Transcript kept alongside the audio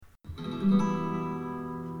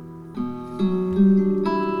Hello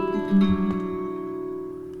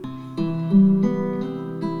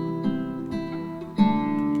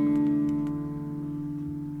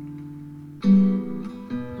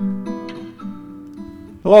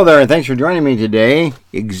there, and thanks for joining me today.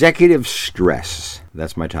 Executive stress.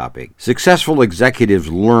 That's my topic. Successful executives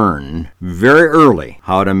learn very early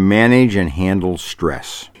how to manage and handle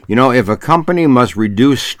stress. You know, if a company must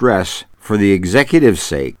reduce stress for the executive's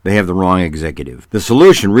sake, they have the wrong executive. The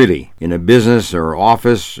solution, really, in a business or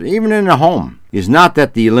office, even in a home, is not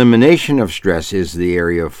that the elimination of stress is the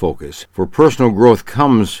area of focus. For personal growth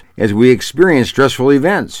comes as we experience stressful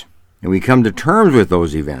events, and we come to terms with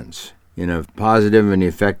those events in a positive and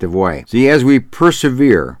effective way. See, as we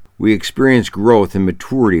persevere, we experience growth and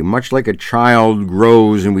maturity, much like a child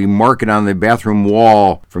grows and we mark it on the bathroom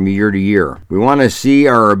wall from year to year. We want to see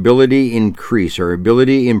our ability increase, our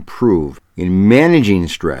ability improve in managing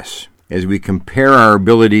stress as we compare our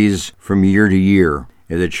abilities from year to year,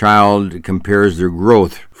 as a child compares their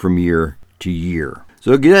growth from year to year.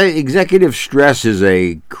 So executive stress is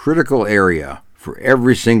a critical area for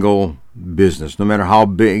every single business, no matter how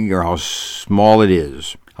big or how small it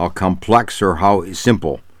is, how complex or how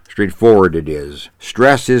simple, straightforward it is.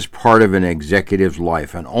 Stress is part of an executive's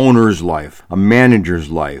life, an owner's life, a manager's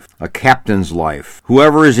life, a captain's life.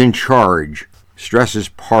 Whoever is in charge, stress is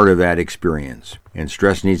part of that experience. And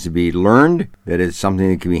stress needs to be learned, that it's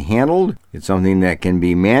something that can be handled, it's something that can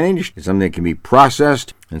be managed, it's something that can be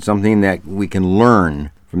processed, and something that we can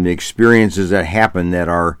learn from the experiences that happen that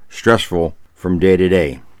are stressful from day to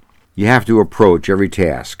day. You have to approach every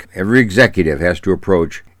task. Every executive has to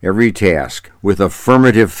approach every task with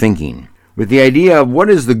affirmative thinking, with the idea of what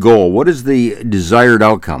is the goal, what is the desired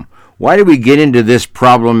outcome. Why did we get into this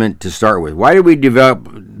problem to start with? Why did we develop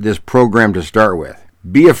this program to start with?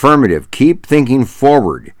 Be affirmative. Keep thinking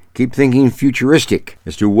forward. Keep thinking futuristic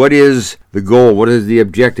as to what is the goal, what is the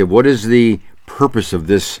objective, what is the purpose of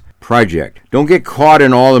this project. Don't get caught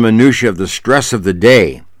in all the minutiae of the stress of the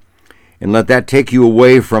day and let that take you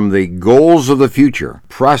away from the goals of the future,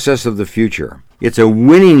 process of the future. It's a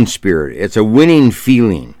winning spirit. It's a winning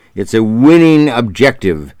feeling. It's a winning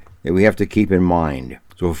objective that we have to keep in mind.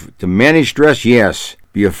 So to manage stress, yes,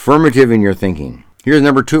 be affirmative in your thinking. Here's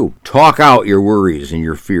number 2. Talk out your worries and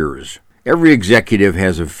your fears. Every executive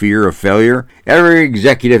has a fear of failure. Every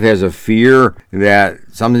executive has a fear that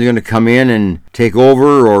something's going to come in and take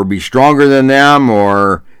over or be stronger than them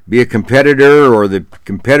or be a competitor, or the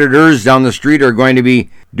competitors down the street are going to be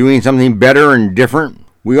doing something better and different.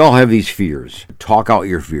 We all have these fears. Talk out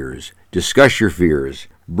your fears. Discuss your fears.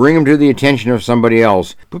 Bring them to the attention of somebody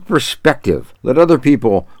else. Put perspective. Let other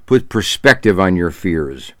people put perspective on your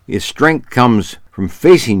fears. If strength comes from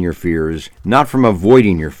facing your fears, not from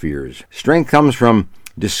avoiding your fears. Strength comes from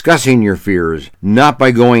discussing your fears, not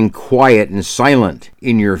by going quiet and silent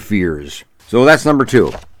in your fears. So that's number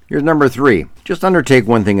 2. Here's number 3. Just undertake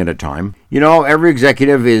one thing at a time. You know, every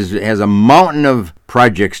executive has a mountain of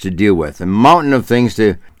projects to deal with, a mountain of things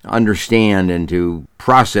to understand and to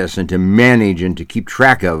process and to manage and to keep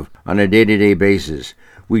track of on a day-to-day basis.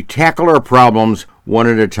 We tackle our problems one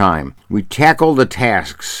at a time. We tackle the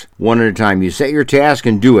tasks one at a time. You set your task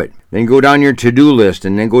and do it. Then go down your to-do list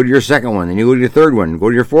and then go to your second one. Then you go to your third one, go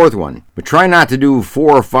to your fourth one. But try not to do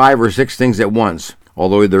 4 or 5 or 6 things at once.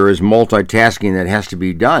 Although there is multitasking that has to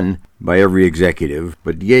be done by every executive,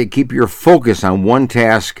 but keep your focus on one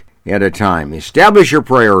task at a time. Establish your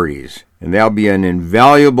priorities, and that'll be an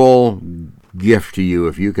invaluable gift to you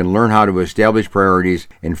if you can learn how to establish priorities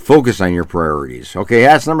and focus on your priorities. Okay,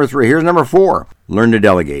 that's number 3. Here's number 4. Learn to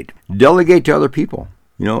delegate. Delegate to other people.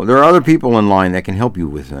 You know, there are other people in line that can help you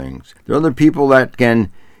with things. There are other people that can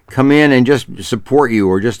come in and just support you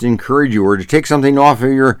or just encourage you or to take something off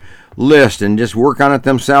of your list and just work on it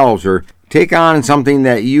themselves, or take on something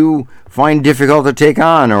that you find difficult to take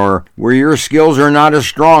on, or where your skills are not as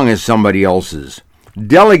strong as somebody else's.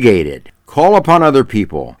 Delegate it. Call upon other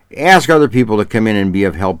people. Ask other people to come in and be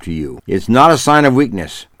of help to you. It's not a sign of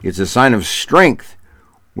weakness. It's a sign of strength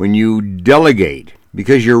when you delegate,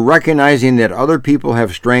 because you're recognizing that other people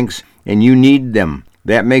have strengths and you need them.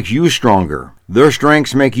 That makes you stronger. Their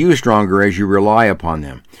strengths make you stronger as you rely upon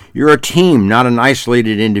them. You're a team, not an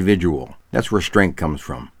isolated individual. That's where strength comes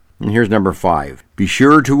from. And here's number 5. Be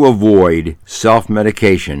sure to avoid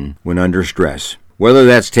self-medication when under stress. Whether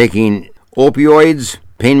that's taking opioids,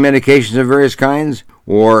 pain medications of various kinds,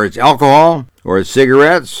 or it's alcohol, or it's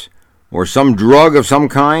cigarettes, or some drug of some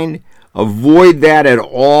kind, avoid that at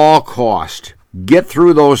all cost. Get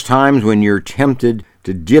through those times when you're tempted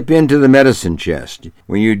to dip into the medicine chest,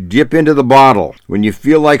 when you dip into the bottle, when you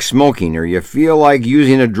feel like smoking or you feel like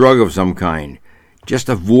using a drug of some kind. Just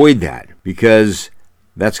avoid that, because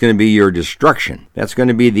that's going to be your destruction. That's going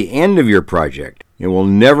to be the end of your project. It will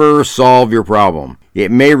never solve your problem.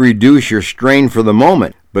 It may reduce your strain for the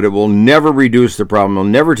moment, but it will never reduce the problem. It'll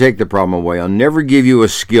never take the problem away. It'll never give you a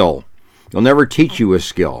skill. It'll never teach you a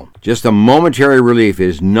skill. Just a momentary relief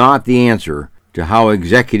is not the answer to how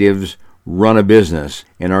executives run a business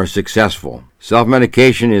and are successful.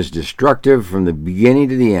 Self-medication is destructive from the beginning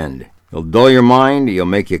to the end. It'll dull your mind. It'll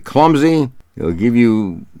make you clumsy. It'll give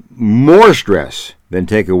you more stress than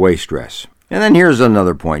take away stress. And then here's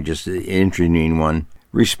another point, just an interesting one.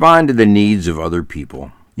 Respond to the needs of other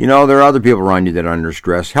people. You know, there are other people around you that are under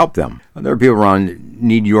stress. Help them. Other people around you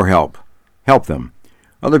need your help. Help them.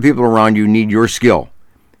 Other people around you need your skill.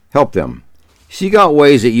 Help them. Seek out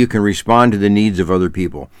ways that you can respond to the needs of other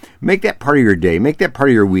people. Make that part of your day. Make that part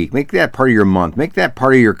of your week. Make that part of your month. Make that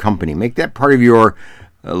part of your company. Make that part of your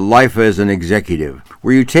life as an executive,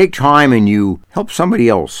 where you take time and you help somebody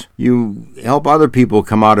else. You help other people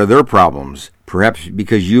come out of their problems, perhaps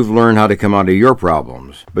because you've learned how to come out of your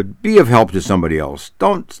problems. But be of help to somebody else.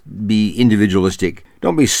 Don't be individualistic.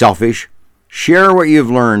 Don't be selfish. Share what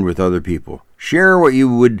you've learned with other people. Share what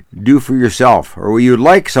you would do for yourself, or what you would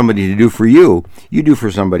like somebody to do for you, you do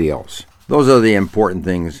for somebody else. Those are the important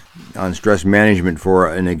things on stress management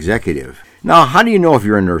for an executive. Now, how do you know if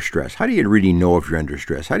you're under stress? How do you really know if you're under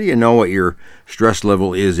stress? How do you know what your stress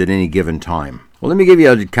level is at any given time? Well, let me give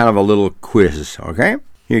you kind of a little quiz, okay?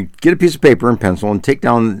 Here, get a piece of paper and pencil and take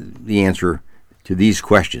down the answer to these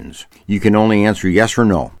questions. You can only answer yes or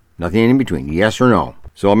no. Nothing in between, yes or no.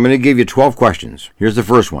 So I'm going to give you 12 questions. Here's the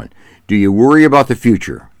first one. Do you worry about the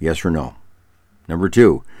future? Yes or no? Number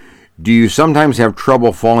 2, do you sometimes have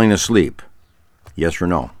trouble falling asleep? Yes or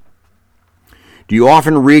no? Do you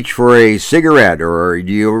often reach for a cigarette, or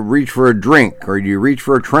do you reach for a drink, or do you reach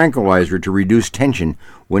for a tranquilizer to reduce tension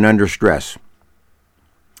when under stress?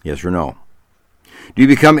 Yes or no? Do you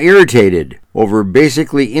become irritated over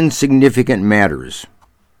basically insignificant matters?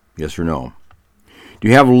 Yes or no? Do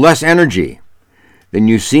you have less energy than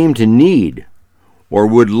you seem to need or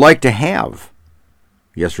would like to have?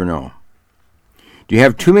 Yes or no? Do you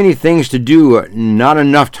have too many things to do, not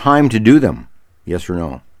enough time to do them? Yes or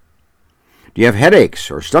no? Do you have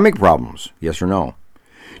headaches or stomach problems? Yes or no?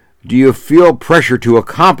 Do you feel pressure to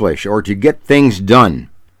accomplish or to get things done?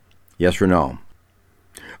 Yes or no?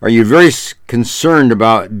 Are you very concerned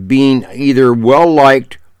about being either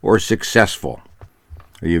well-liked or successful?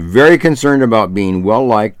 Are you very concerned about being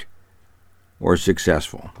well-liked or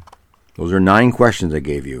successful? Those are 9 questions I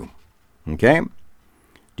gave you. Okay?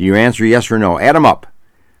 Do you answer yes or no? Add them up.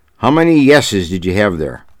 How many yeses did you have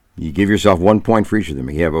there? You give yourself 1 point for each of them.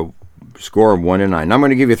 You have a score of 1 to 9. Now I'm going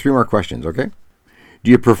to give you 3 more questions, okay?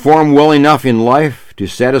 Do you perform well enough in life to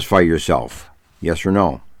satisfy yourself? Yes or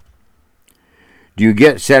no? Do you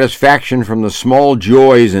get satisfaction from the small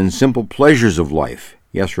joys and simple pleasures of life?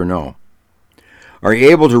 Yes or no? Are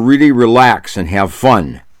you able to really relax and have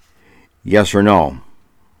fun? Yes or no?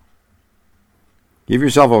 Give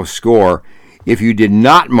yourself a score if you did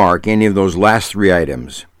not mark any of those last 3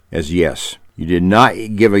 items as yes. You did not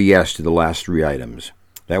give a yes to the last 3 items.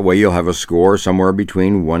 That way you'll have a score somewhere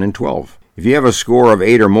between 1 and 12. If you have a score of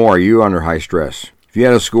 8 or more, you're under high stress. If you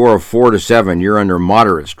had a score of 4 to 7, you're under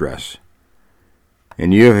moderate stress.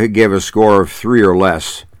 And you give a score of 3 or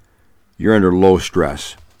less, you're under low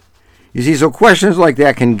stress. You see, so questions like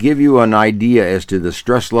that can give you an idea as to the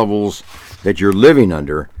stress levels that you're living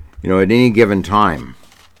under, at any given time,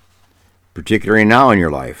 particularly now in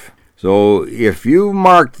your life. So if you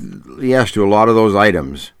marked yes to a lot of those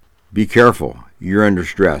items, be careful. You're under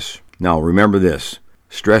stress. Now, remember this.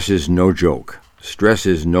 Stress is no joke. Stress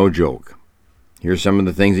is no joke. Here's some of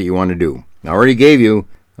the things that you want to do. I already gave you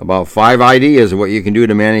about 5 ideas of what you can do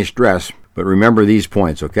to manage stress, but remember these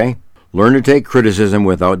points, okay? Learn to take criticism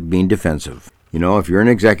without being defensive. If you're an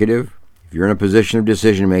executive, if you're in a position of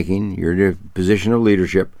decision-making, you're in a position of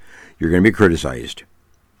leadership, you're going to be criticized.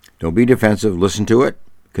 Don't be defensive. Listen to it.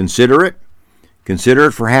 Consider it. Consider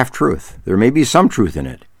it for half-truth. There may be some truth in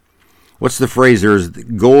it. What's the phrase? There's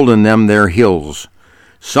gold in them there hills.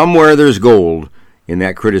 Somewhere there's gold in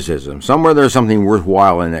that criticism. Somewhere there's something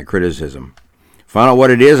worthwhile in that criticism. Find out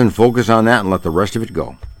what it is and focus on that and let the rest of it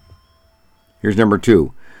go. Here's number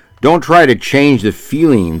 2. Don't try to change the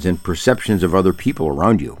feelings and perceptions of other people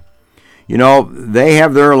around you. They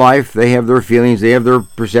have their life, they have their feelings, they have their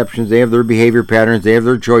perceptions, they have their behavior patterns, they have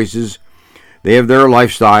their choices, they have their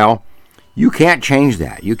lifestyle. You can't change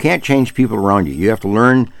that. You can't change people around you. You have to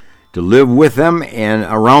learn to live with them and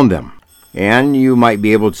around them. And you might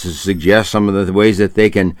be able to suggest some of the ways that they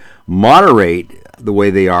can moderate the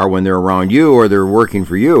way they are when they're around you or they're working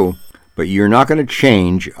for you. but you're not going to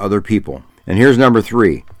change other people. And here's number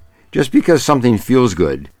 3. Just because something feels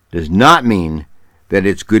good does not mean that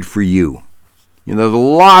it's good for you. There's a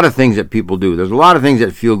lot of things that people do. There's a lot of things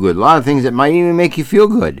that feel good. A lot of things that might even make you feel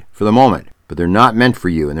good for the moment, but they're not meant for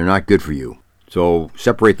you and they're not good for you. So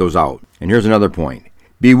separate those out. And here's another point.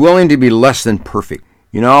 Be willing to be less than perfect.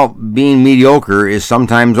 Being mediocre is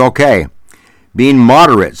sometimes okay. Being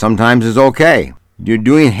moderate sometimes is okay. You're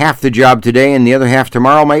doing half the job today and the other half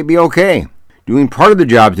tomorrow might be okay. Doing part of the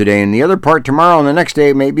job today and the other part tomorrow and the next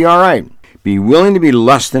day may be all right. Be willing to be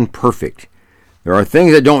less than perfect. There are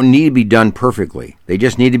things that don't need to be done perfectly. They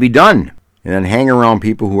just need to be done. And then hang around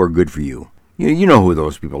people who are good for you. You know who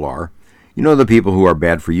those people are. You know the people who are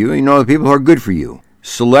bad for you. You know the people who are good for you.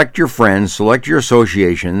 Select your friends, select your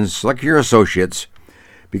associations, select your associates,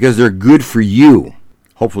 because they're good for you.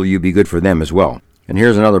 Hopefully you'll be good for them as well. And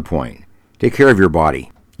here's another point. Take care of your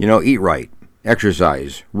body. Eat right,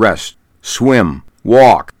 exercise, rest, swim,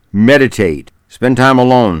 walk, meditate, spend time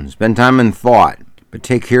alone, spend time in thought, but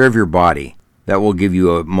take care of your body. That will give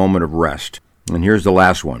you a moment of rest. And here's the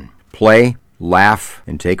last one. Play, laugh,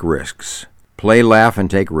 and take risks. Play, laugh, and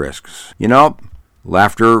take risks.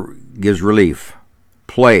 Laughter gives relief.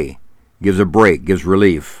 Play gives a break, gives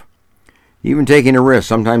relief. Even taking a risk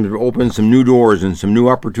sometimes opens some new doors and some new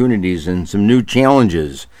opportunities and some new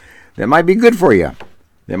challenges that might be good for you.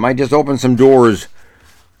 That might just open some doors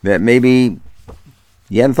that maybe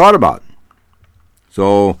you hadn't thought about.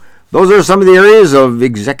 So those are some of the areas of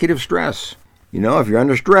executive stress. If you're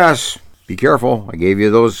under stress, be careful. I gave you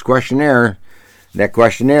that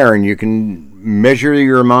questionnaire, and you can measure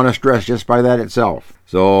your amount of stress just by that itself.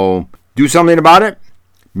 So do something about it,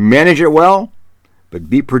 manage it well, but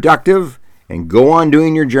be productive and go on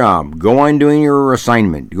doing your job. Go on doing your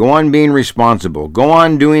assignment. Go on being responsible. Go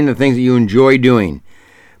on doing the things that you enjoy doing.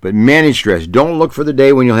 But manage stress. Don't look for the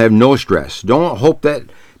day when you'll have no stress. Don't hope that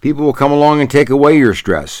people will come along and take away your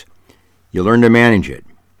stress. You learn to manage it.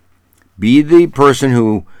 Be the person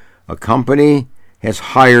who a company has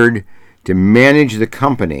hired to manage the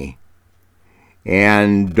company,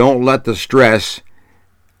 and don't let the stress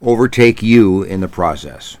overtake you in the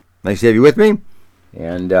process. Nice to have you with me,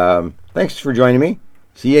 and thanks for joining me.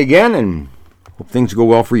 See you again, and hope things go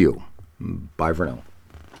well for you. Bye for now.